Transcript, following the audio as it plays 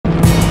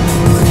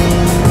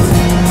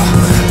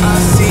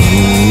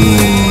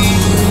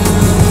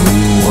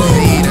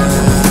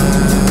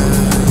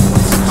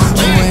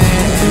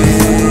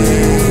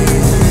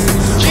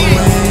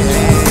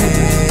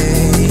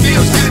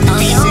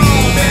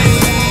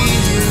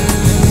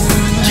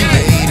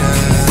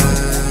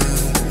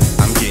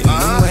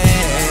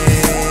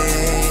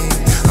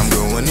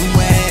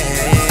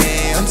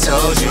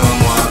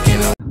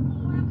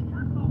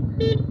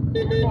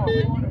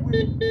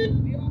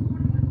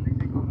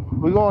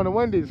going to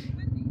Wendy's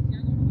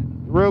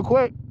real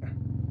quick.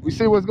 We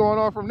see what's going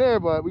on from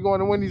there, but we going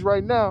to Wendy's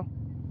right now.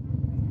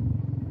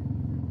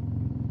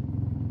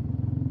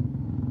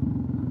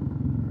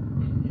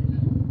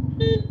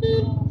 This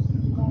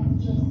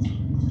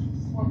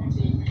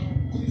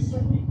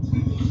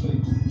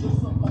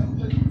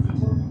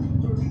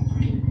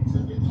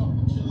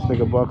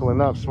nigga buckling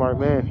up, smart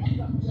man.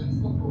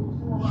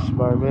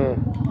 Smart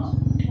man.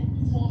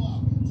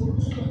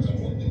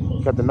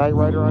 Got the Night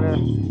Rider on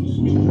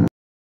there.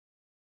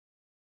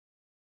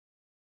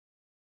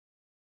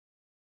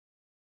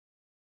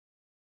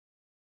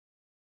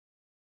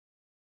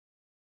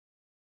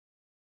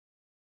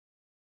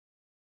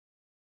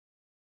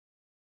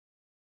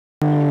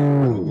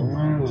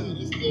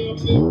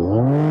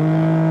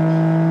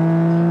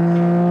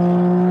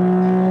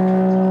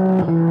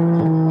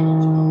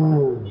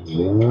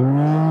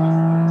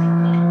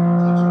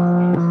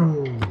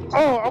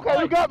 Oh, okay,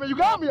 you got me. You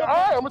got me. All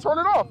right, I'm gonna turn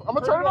it off. I'm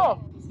gonna turn it off.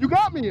 You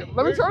got me.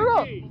 Let me turn it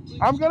off.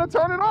 I'm gonna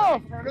turn it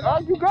off.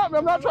 You got me.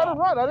 I'm not trying to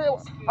run.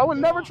 I would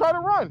never try to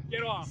run.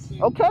 Get off.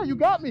 Okay, you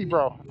got me,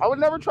 bro. I would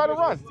never try to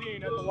run.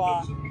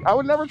 I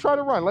would never try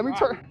to run. Let me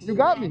turn. You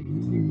got me.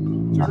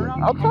 Turn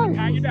around. Okay.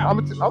 Hang you down.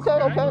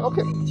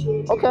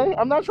 Okay.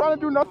 I'm not trying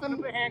to do nothing.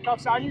 Put the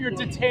handcuffs on you. You're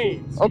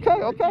detained. Okay.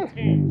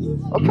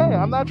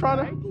 I'm not trying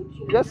to.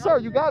 Yes, sir.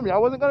 You got me. I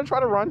wasn't gonna try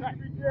to run.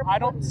 I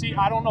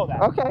don't know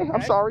that. Okay.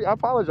 I'm sorry. I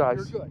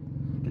apologize. You're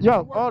good.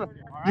 Yo, hold on.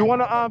 You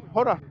wanna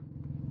hold on.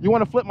 You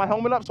wanna flip my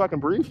helmet up so I can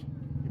breathe? Give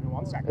me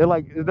 1 second.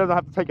 It doesn't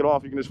have to take it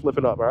off. You can just flip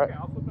it up. All right. Okay,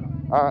 I'll flip it up.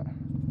 All right.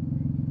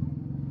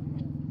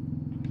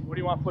 What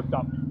do you want flipped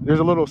up? There's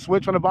a little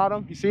switch on the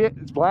bottom. You see it?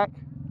 It's black,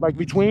 like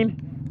between.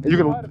 And you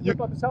Go can. ahead and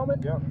flip up his helmet.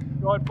 Yeah.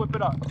 Go ahead and flip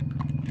it up.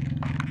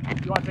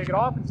 You want to take it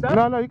off instead?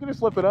 No, you can just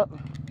flip it up.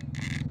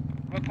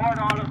 What part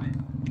on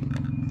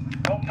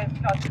it? Don't miss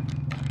nothing.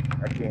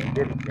 I can't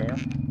get it,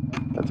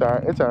 damn. That's all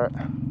right. It's all right.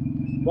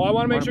 Well, I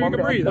want to make sure you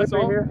can breathe. That's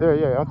all.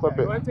 Yeah. I'll clip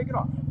Go it. ahead and take it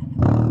off.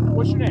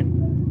 What's your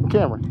name?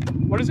 Cameron.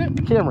 What is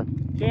it?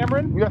 Cameron.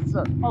 Cameron? Yes,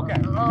 sir. Okay.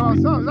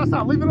 That's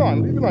not. Leave it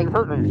on. Leave it on. You're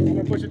hurting me. I'm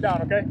gonna push it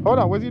down, okay? Hold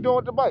on. What's he doing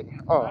with the bike?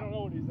 Oh. I don't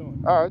know what he's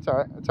doing. All right. It's all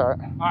right. It's all right.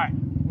 All right.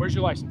 Where's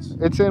your license?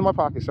 It's in my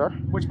pocket, sir.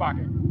 Which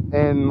pocket?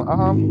 And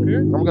Here?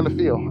 I'm gonna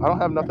feel. I don't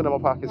have nothing in my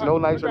pockets. No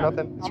knives or grab it.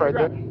 nothing. It's I'm right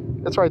gonna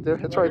there. It's right there.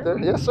 It's right there.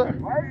 Yes, sir.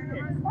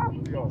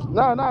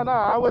 No.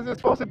 I wasn't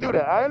supposed to do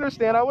that. I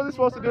understand. I wasn't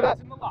supposed to do that.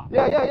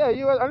 Yeah.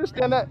 You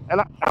understand that.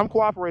 And I'm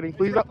cooperating.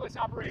 Please don't.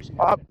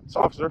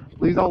 Officer,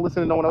 please don't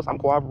listen to no one else. I'm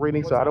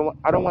cooperating. So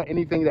I don't want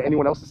anything that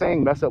anyone else is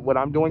saying mess up what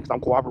I'm doing because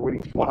I'm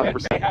cooperating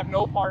 100%. They have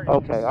no part in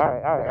Okay. this. All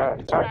right.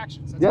 It's your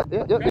actions.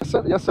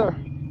 Yes, sir.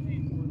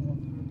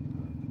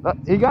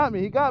 He got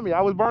me.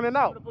 I was burning I'm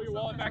out. gonna put your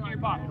wallet back in your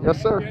pocket.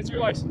 Yes, sir. That's your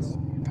license.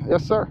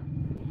 Yes, sir.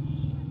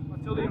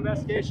 Until the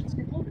investigation's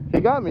concluded. He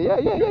got me. Yeah.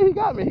 He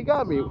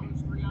got me.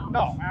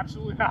 No,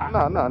 absolutely not.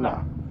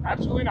 No.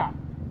 Absolutely not.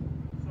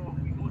 So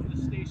if we go to the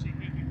station,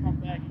 he can come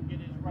back and get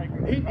his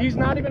Ryker. He's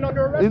not even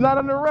under arrest. He's not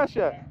under arrest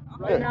yet.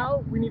 Right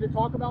now, we need to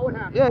talk about what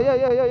happened.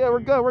 Yeah. We're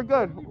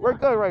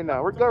good right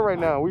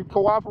now. We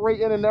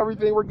cooperating and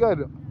everything. We're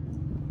good.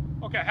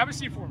 Okay, have a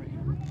seat for me.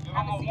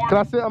 Can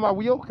I sit on my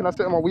wheel?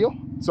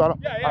 So I don't.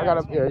 Yeah. I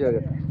gotta. Yeah. I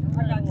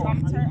got you. I'll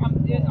turn it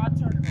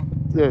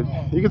on.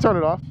 Yeah. You can turn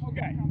it off.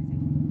 Okay.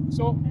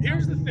 So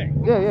here's the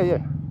thing. Yeah.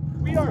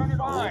 We are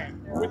fine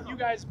with you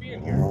guys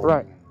being here.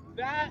 Right.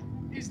 That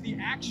is the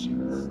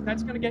action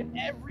that's going to get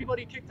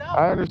everybody kicked out.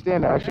 I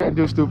understand that. I shouldn't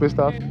do stupid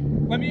stuff.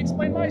 And let me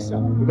explain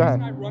myself. The Go ahead.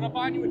 reason I run up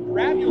on you and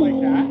grab you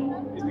like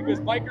that is because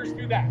bikers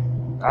do that.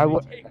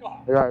 They take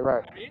off. Right. You know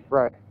what I mean?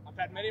 Right. I've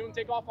had many of them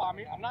take off on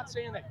me. I'm not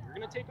saying that you're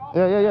going to take off.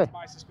 Yeah. That's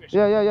my suspicion.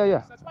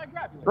 Yeah. That's why I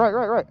grab you. Like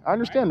Right. I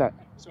understand that.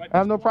 So I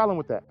have no problem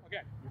with that.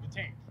 Okay, you're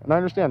detained. And I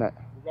understand that.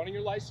 We're running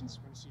your license.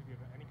 We're going to see if you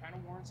have any kind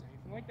of warrants,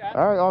 anything like that.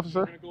 All right, officer.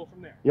 We're going to go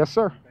from there. Yes,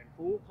 sir. You've been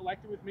cool,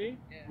 collected with me.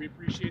 We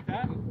appreciate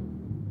that.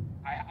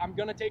 I'm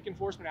going to take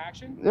enforcement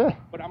action. Yeah.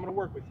 But I'm going to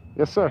work with you.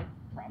 Yes, sir.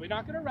 Probably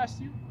not going to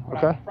arrest you. But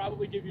Okay. I'll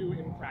probably give you an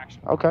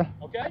infraction. Okay.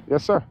 Okay?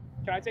 Yes, sir.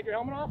 Can I take your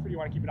helmet off, or do you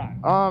want to keep it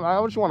on?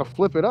 I just want to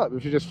flip it up.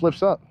 If it just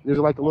flips up, there's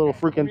like a little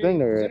freaking thing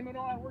Does there. anyone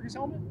know how to work his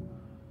helmet?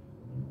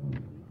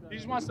 He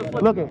just wants to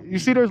flip Look, it up. you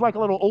see there's like a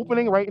little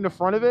opening right in the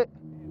front of it?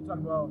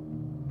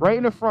 Right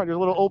in the front, there's a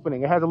little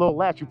opening. It has a little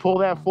latch. You pull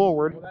that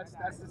forward. Well,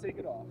 that's to take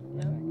it off.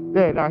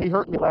 Yeah, nah, he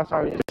hurt me last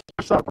time. It just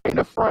flips up right in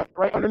the front,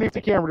 right underneath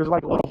the camera. There's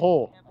like a little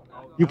hole.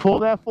 You pull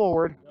that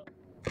forward.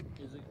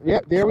 Yeah,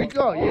 there we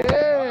go.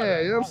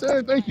 Yeah, you know what I'm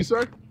saying? Thank you,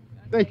 sir.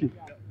 Thank you.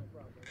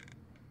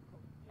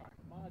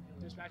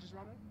 Dispatch is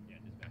running? Yeah,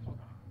 dispatch. Okay.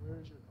 Where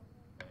is your car?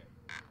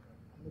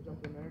 I'm going to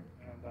jump in there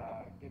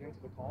and get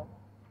into the call.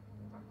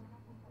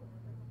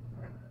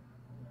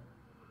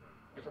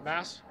 You for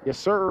Mass? Yes,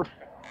 sir.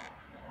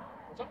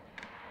 What's up?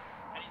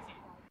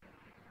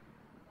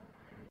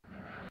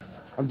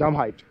 I'm dumb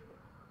hyped.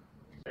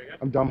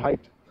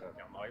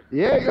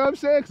 Yeah, you know what I'm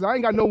saying? Because I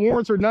ain't got no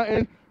warrants or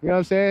nothing. You know what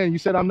I'm saying? You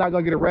said I'm not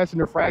going to get arrested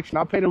in a fraction.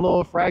 I paid a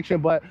little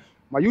fraction, but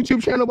my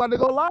YouTube channel about to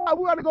go live.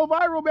 We got to go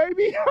viral,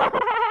 baby.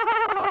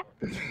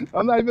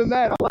 I'm not even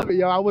mad. I love it,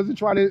 yo. I wasn't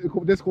trying to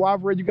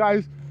discooperate. You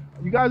guys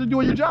are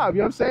doing your job. You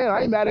know what I'm saying?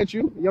 I ain't mad at you.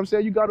 You know what I'm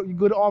saying? You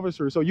good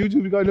officers. So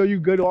YouTube, you gotta know you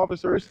good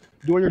officers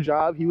doing your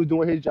job. He was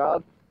doing his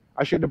job.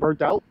 I shouldn't have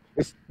burnt out.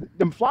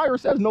 The flyer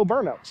says no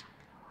burnouts.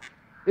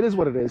 It is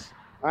what it is.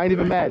 I ain't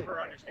even mad.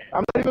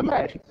 I'm not even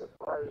mad.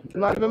 I'm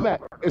not even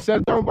mad. It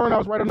says don't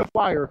burnouts right on the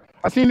flyer.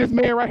 I seen this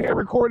man right here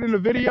recording the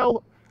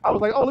video. I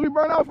was like, oh, let me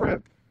burn out for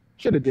him.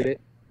 Should have did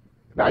it.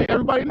 Now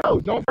everybody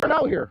knows. Don't burn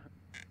out here.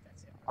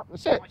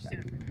 That's it.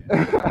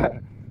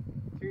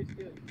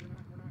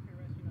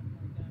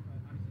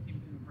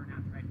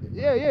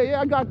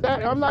 Yeah. I got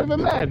that. I'm not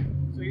even mad.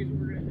 So here's what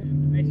we're gonna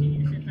do. I see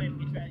you sit tight,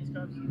 reach back these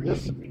cups.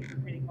 Yes.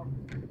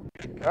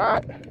 All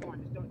right. Come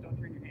on, just don't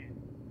turn your hand.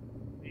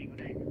 There you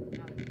go.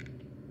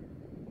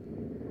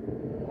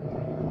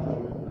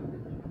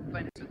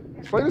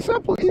 Plain and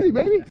simple, easy,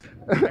 baby.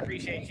 I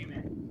appreciate you,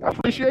 man. I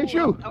appreciate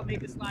you. Help make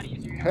this a lot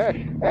easier.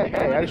 Hey,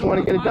 I just want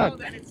to get it done.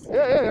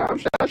 Yeah,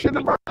 I shouldn't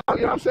have burned out.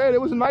 You know what I'm saying?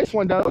 It was a nice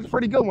one, though. It was a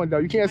pretty good one, though.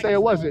 You can't say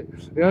it wasn't. You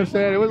know what I'm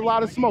saying? It was a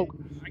lot of smoke.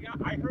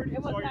 I heard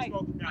it was like, you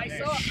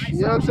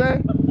know what I'm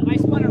saying? I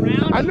spun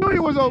around. I knew he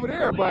was over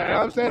there, but you know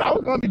what I'm saying? I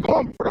was going to be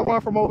going before the one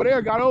from over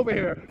there got over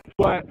here.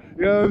 But,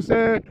 you know what I'm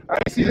saying? I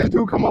see this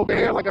dude come over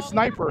here like a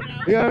sniper.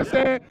 You know what I'm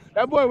saying?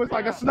 That boy was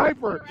like a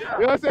sniper. You know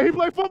what I'm saying? He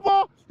played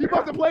football? He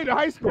must have played in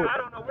high school. I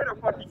don't know where the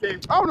fuck he came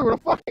from. I don't know where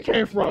the fuck he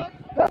came from.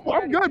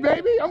 I'm good,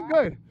 baby. I'm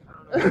good.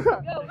 I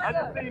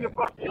just seen the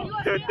fucking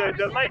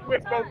the light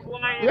whip go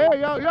flying.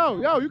 Yeah,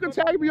 yo. You can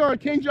tag me on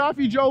King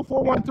Joffy Joe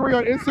 413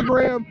 on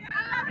Instagram.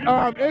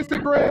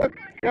 Instagram, you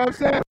know what I'm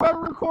saying?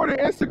 Whoever recorded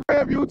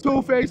Instagram,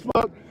 YouTube,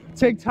 Facebook,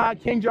 TikTok,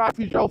 King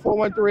Joffy Joe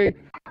 413. You know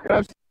what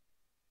I'm saying?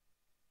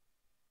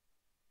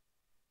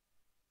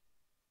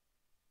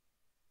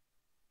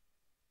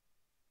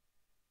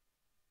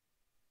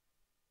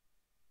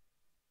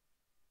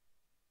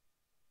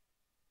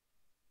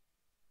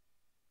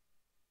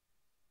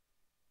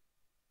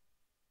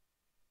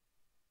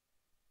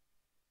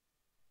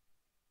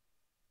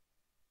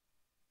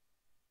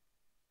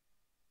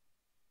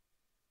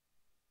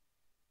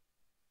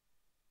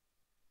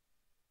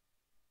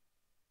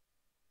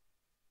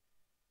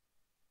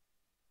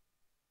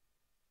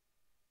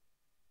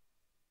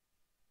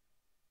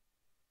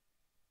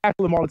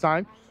 Tackle him all the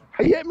time.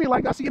 He hit me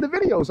like I see in the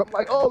videos. I'm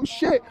like, oh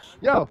shit,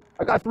 yo,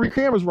 I got 3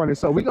 cameras running,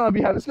 so we're gonna be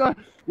having this guy.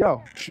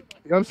 Yo, you know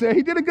what I'm saying?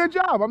 He did a good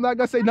job. I'm not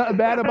gonna say nothing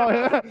bad about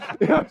him.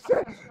 You know what I'm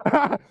saying?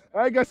 I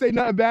ain't gonna say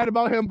nothing bad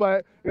about him,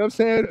 but you know what I'm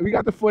saying? We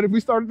got the footage.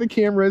 We started the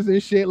cameras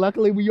and shit.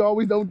 Luckily, we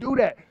always don't do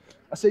that.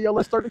 I said, yo,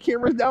 let's start the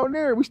cameras down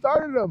there. We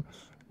started them.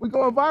 We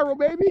going viral,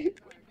 baby.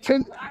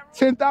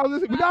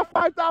 10,000. We got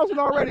 5,000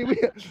 already.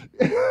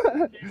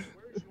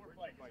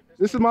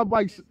 This is my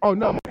bike. Oh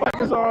no, my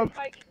bike is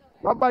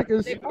My bike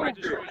is,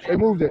 they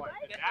moved it.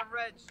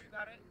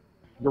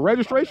 The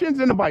registration's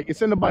in the bike.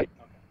 It's in the bike.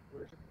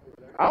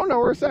 I don't know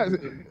where it's at.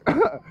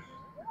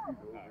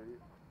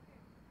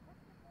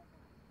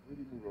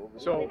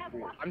 So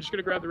I'm just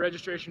gonna grab the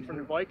registration from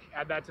your bike,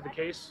 add that to the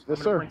case. Yes,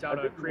 I'm sir. gonna print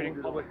out a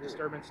creating public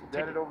disturbance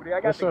ticket. over there.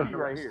 I got Yes, sir. the key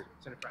right here.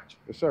 It's in French.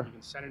 Yes, sir. You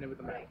can send it in with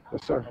the mail.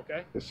 Yes, sir.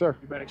 Okay? Yes, sir.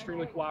 You've been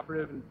extremely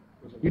cooperative and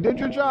You did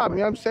your job. You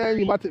know what I'm saying?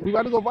 We about to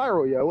go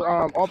viral, yeah.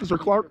 Officer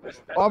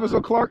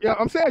Clark. Yeah,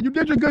 I'm saying you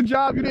did your good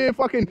job. You didn't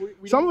fucking.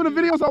 Some of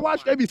the videos I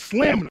watched, they be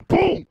slamming.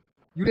 Boom.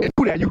 You didn't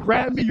do that. You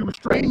grabbed me. You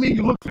restrained me.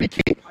 You looked for the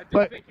key,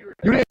 but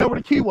you didn't know where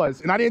the key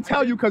was, and I didn't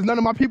tell you because none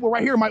of my people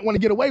right here might want to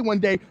get away one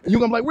day, and you're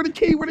gonna be like, "Where the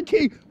key? Where the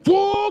key?"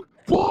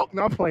 Fuck.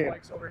 No, I'm playing.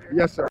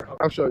 Yes, sir.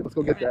 I'll show you. Let's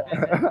go get that.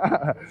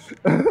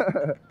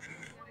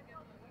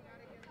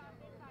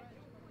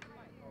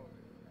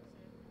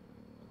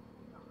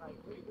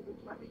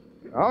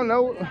 I don't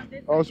know.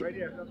 Oh, it's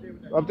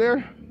up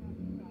there?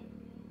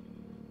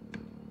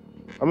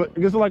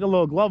 This is like a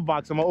little glove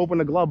box. I'm going to open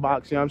the glove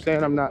box. You know what I'm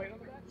saying? I'm not.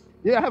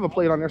 Yeah, I have a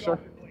plate on there, sir.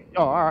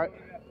 Oh, all right.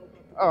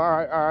 All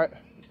right.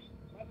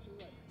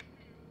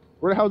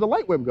 Where the hell did the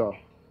light whip go?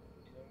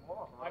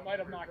 I might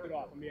have knocked it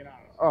off, I'm being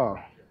honest. Oh.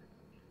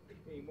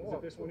 Is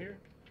it this one here?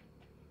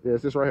 Yeah,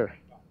 it's this right here.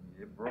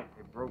 It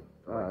broke.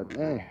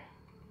 Dang.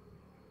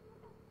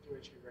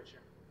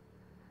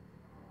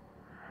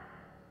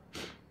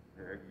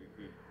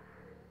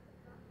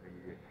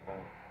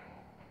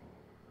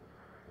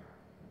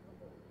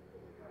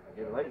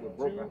 Yeah, the light was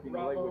broke. I think the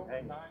light was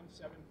hanging.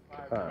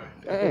 975.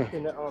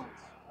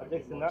 I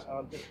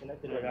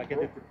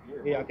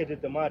get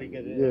it to Mari.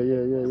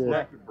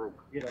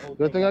 Yeah.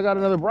 Good thing I got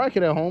another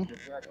bracket at home.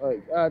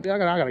 Like, I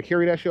gotta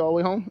carry that shit all the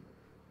way home.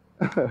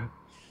 What, did the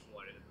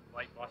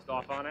light bust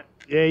off on it?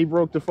 Yeah, he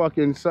broke the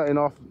fucking something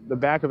off the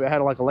back of it.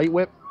 Had like a light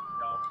whip.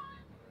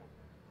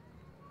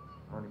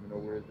 I don't even know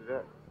where it's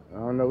at. I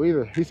don't know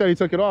either. He said he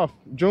took it off.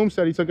 Joom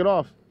said he took it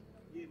off.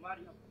 Yeah,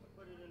 Mari,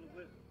 put it in the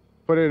whip.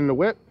 Put it in the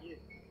whip? Yeah.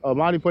 Oh,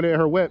 Monty put it in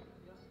her whip.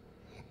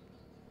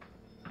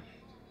 I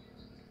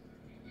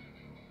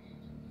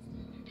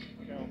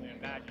can only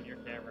imagine your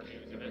camera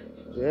using it.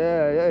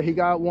 Yeah, he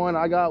got one.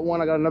 I got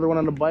one. I got another one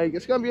on the bike.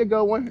 It's gonna be a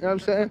good one. You know what I'm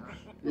saying?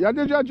 Y'all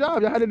did your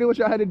job. Y'all had to do what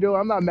y'all had to do.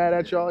 I'm not mad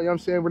at y'all. You know what I'm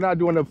saying? We're not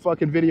doing the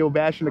fucking video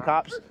bashing the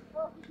cops.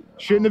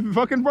 Shouldn't have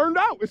fucking burned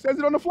out. It says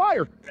it on the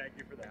flyer. Thank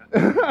you for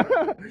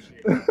that.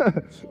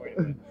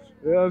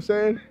 You know what I'm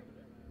saying?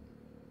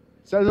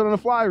 Says it on the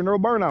flyer, no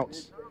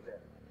burnouts.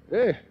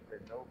 Yeah.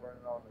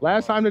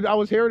 Last time that I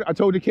was here, I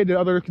told the kid the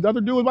other dude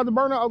was about to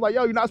burn out. I was like,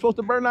 yo, you're not supposed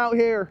to burn out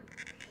here.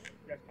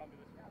 You guys come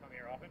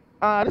here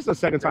often? This is the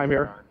second time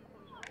here.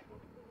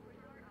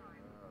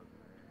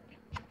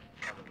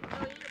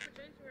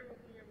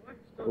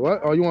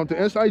 What? Oh, you want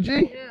the inside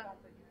G? Yeah.